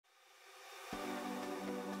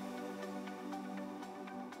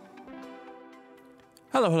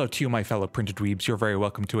Hello to you my fellow printed dweebs, you're very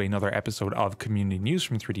welcome to another episode of Community News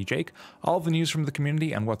from 3D Jake, all the news from the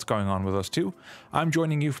community and what's going on with us too. I'm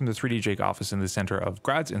joining you from the 3D Jake office in the centre of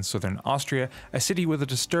Graz in southern Austria, a city with a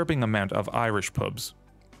disturbing amount of Irish pubs.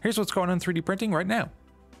 Here's what's going on in 3D printing right now.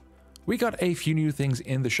 We got a few new things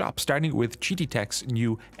in the shop, starting with Qidi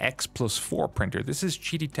new X+4 printer. This is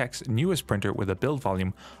Qidi newest printer with a build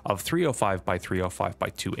volume of 305 by 305 by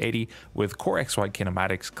 280 with Core XY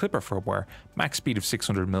kinematics, Clipper firmware, max speed of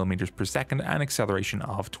 600mm per second and acceleration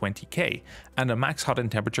of 20k, and a max hot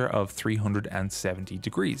end temperature of 370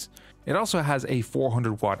 degrees. It also has a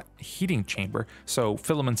 400 watt heating chamber, so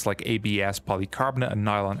filaments like ABS, polycarbonate and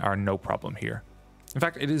nylon are no problem here. In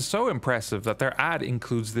fact, it is so impressive that their ad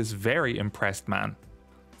includes this very impressed man.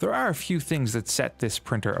 There are a few things that set this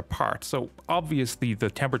printer apart, so obviously the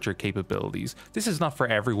temperature capabilities. This is not for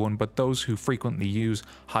everyone, but those who frequently use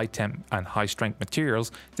high temp and high strength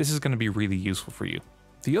materials, this is going to be really useful for you.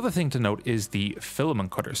 The other thing to note is the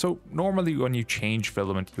filament cutter. So normally when you change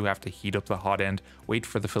filament, you have to heat up the hot end, wait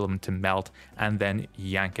for the filament to melt, and then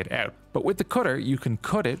yank it out. But with the cutter, you can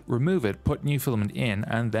cut it, remove it, put new filament in,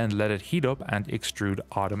 and then let it heat up and extrude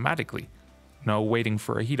automatically. No waiting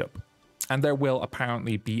for a heat up. And there will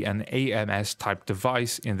apparently be an AMS type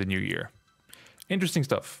device in the new year. Interesting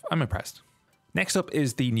stuff. I'm impressed. Next up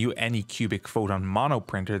is the new Anycubic Photon Mono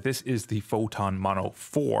printer. This is the Photon Mono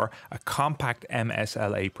 4, a compact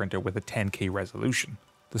MSLA printer with a 10K resolution.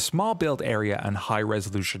 The small build area and high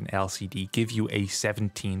resolution LCD give you a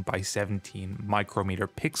 17 by 17 micrometer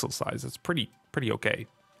pixel size. It's pretty okay.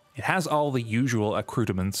 It has all the usual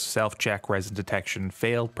accoutrements, self-check, resin detection,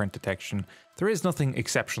 failed print detection. There is nothing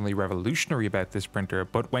exceptionally revolutionary about this printer,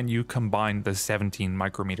 but when you combine the 17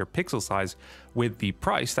 micrometer pixel size with the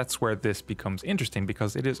price, that's where this becomes interesting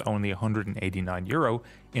because it is only €189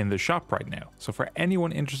 in the shop right now. So for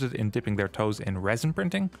anyone interested in dipping their toes in resin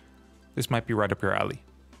printing, this might be right up your alley.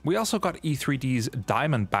 We also got E3D's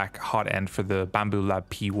Diamondback Hotend for the Bambu Lab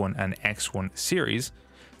P1 and X1 series.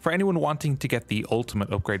 For anyone wanting to get the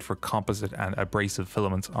ultimate upgrade for composite and abrasive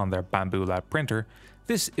filaments on their Bambu Lab printer,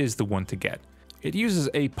 this is the one to get. It uses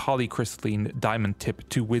a polycrystalline diamond tip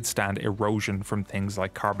to withstand erosion from things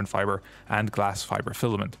like carbon fiber and glass fiber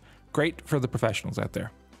filament. Great for the professionals out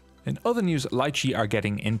there. In other news, Lychee are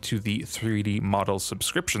getting into the 3D model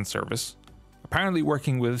subscription service, apparently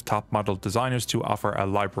working with top model designers to offer a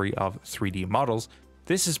library of 3D models.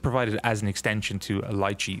 This is provided as an extension to a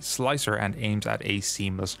Lychee Slicer and aims at a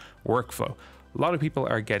seamless workflow. A lot of people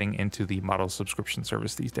are getting into the model subscription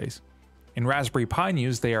service these days. In Raspberry Pi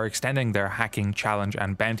news, they are extending their hacking challenge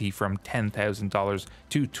and bounty from $10,000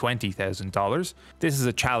 to $20,000. This is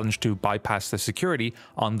a challenge to bypass the security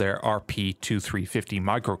on their RP2350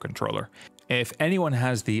 microcontroller. If anyone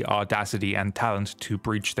has the audacity and talent to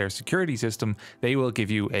breach their security system, they will give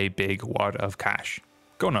you a big wad of cash.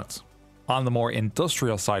 Go nuts. On the more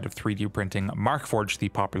industrial side of 3D printing, Markforged, the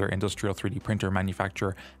popular industrial 3D printer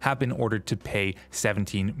manufacturer, have been ordered to pay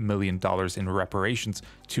 $17 million in reparations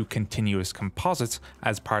to Continuous Composites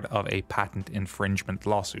as part of a patent infringement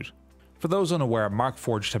lawsuit. For those unaware,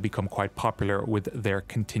 Markforged have become quite popular with their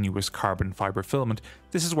continuous carbon fiber filament.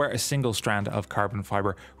 This is where a single strand of carbon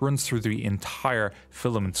fiber runs through the entire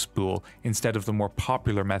filament spool instead of the more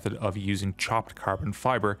popular method of using chopped carbon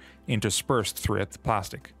fiber interspersed throughout the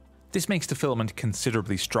plastic. This makes the filament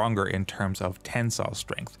considerably stronger in terms of tensile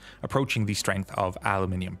strength, approaching the strength of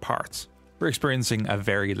aluminium parts. We're experiencing a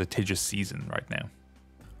very litigious season right now.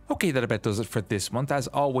 Okay, that about does it for this month. As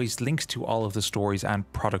always, links to all of the stories and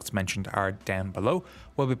products mentioned are down below.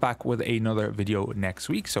 We'll be back with another video next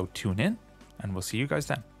week, so tune in, and we'll see you guys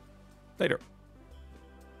then. Later.